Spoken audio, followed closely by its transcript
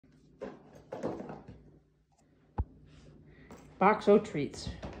Box O treats.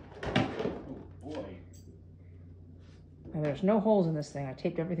 Oh boy. Now, there's no holes in this thing. I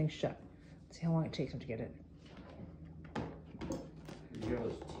taped everything shut. Let's see how long it takes him to get it. You have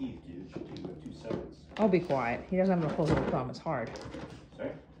those teeth, dude. It should take about 2 seconds. I'll be quiet. He doesn't have an opposable thumb. It's hard.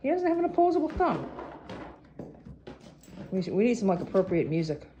 Sorry? He doesn't have an opposable thumb. We need some like appropriate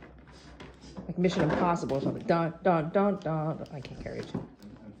music. Like Mission Impossible or something. Dun, dun, dun, dun. I can't carry it. I'm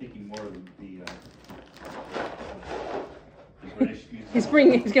thinking more of the British music. He's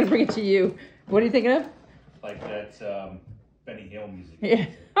gonna bring it to you. What are you thinking of? Like that Benny Hill music. Yeah.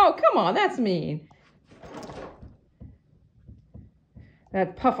 Oh, come on, that's mean.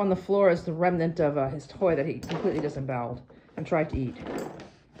 That puff on the floor is the remnant of his toy that he completely disemboweled and tried to eat.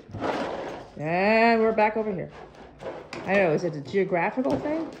 And we're back over here. I don't know, is it a geographical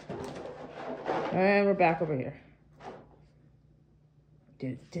thing? And we're back over here.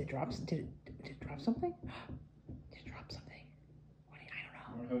 Did it drop something? Did it drop something?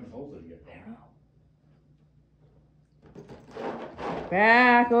 I don't know. I don't know.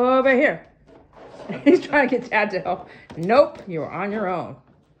 Back over here. He's trying to get Dad to help. Nope, you're on your own.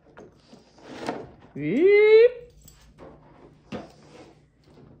 Beep.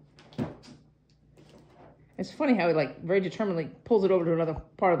 It's funny how he like very determinedly pulls it over to another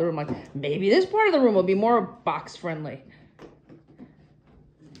part of the room. Like, maybe this part of the room will be more box friendly.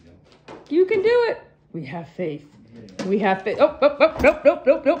 You can do it. We have faith. We have faith. Oh,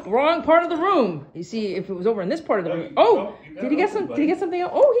 nope. Wrong part of the room. You see, if it was over in this part of the room. Oh, did he get some? Did he get something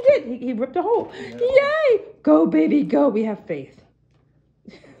else? Oh, he did. He ripped a hole. Yay! Go, baby, go. We have faith.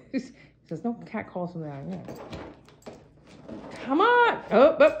 He says, no cat calls from down here. Come on.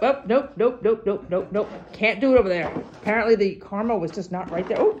 Oh, nope. Can't do it over there. Apparently the karma was just not right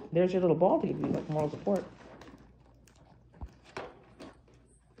there. Oh, there's your little ball to give you like moral support.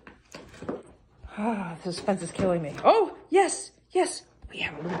 Ah, the suspense is killing me. Oh, yes. We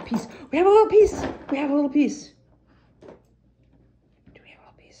have a little piece. Do we have a little piece? We do.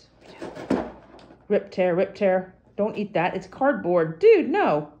 Rip, tear. Don't eat that. It's cardboard. Dude,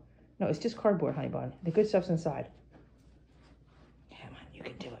 no. No, it's just cardboard, honey bun. The good stuff's inside. Come on, you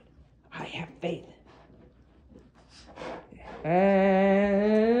can do it. I have faith.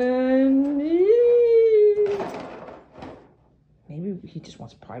 And maybe he just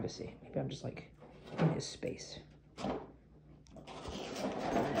wants privacy. Maybe I'm just like in his space.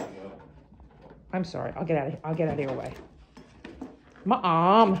 I'm sorry. I'll get out of your way.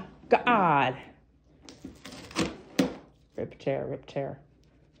 Mom, God. Rip, tear.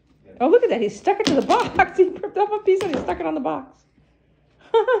 Oh, look at that. He stuck it to the box. He ripped off a piece and he stuck it on the box.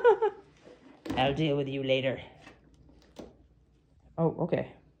 I'll deal with you later. Oh,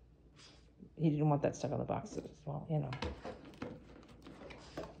 okay. He didn't want that stuck on the box as well, you know.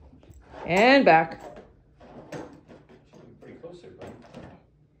 And back. Pretty close there, buddy.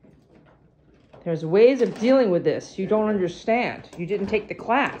 There's ways of dealing with this. You don't understand. You didn't take the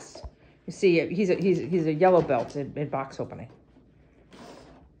class. You see, he's a yellow belt in box opening.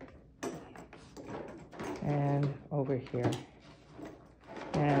 And over here.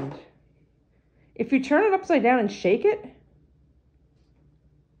 And if you turn it upside down and shake it.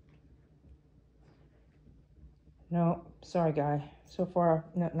 No, sorry, guy. So far,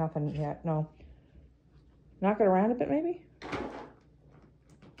 nothing yet. No. Knock it around a bit, maybe?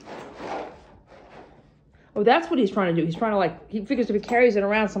 Oh, that's what he's trying to do. He's trying to, like, he figures if he carries it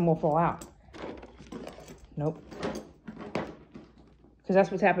around, some will fall out. Nope. Because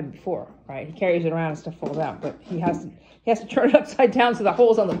that's what's happened before, right? He carries it around and stuff falls out, but he has to turn it upside down so the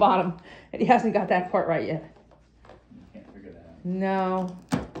hole's on the bottom, and he hasn't got that part right yet. You can't figure that out. No.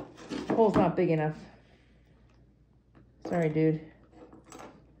 The hole's not big enough. Sorry, dude.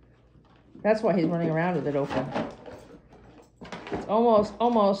 That's why he's running around with it open. It's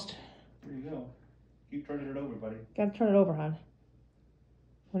almost. There you go. Keep turning it over, buddy. Gotta turn it over, hon.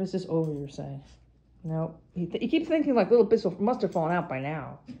 What is this over you're saying? No. He keeps thinking like little bits must have fallen out by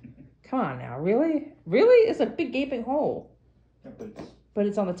now. Come on now, really? Really? It's a big gaping hole. Yeah, but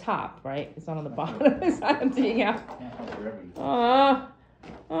it's on the top, right? It's not on the bottom. It's not emptying out. A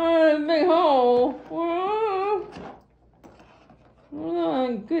big hole.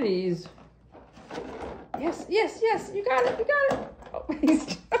 Goodies. Yes. You got it. Oh,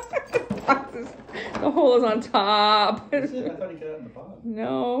 the hole is on top. I thought he got it in the bottom.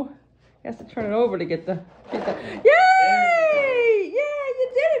 No. He has to turn it over to get the... Yay! Yeah, you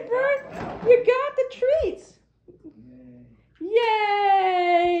did it, Bert. You got the treats.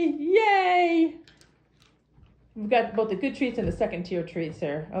 Yay! We've got both the good treats and the second tier treats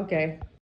here. Okay.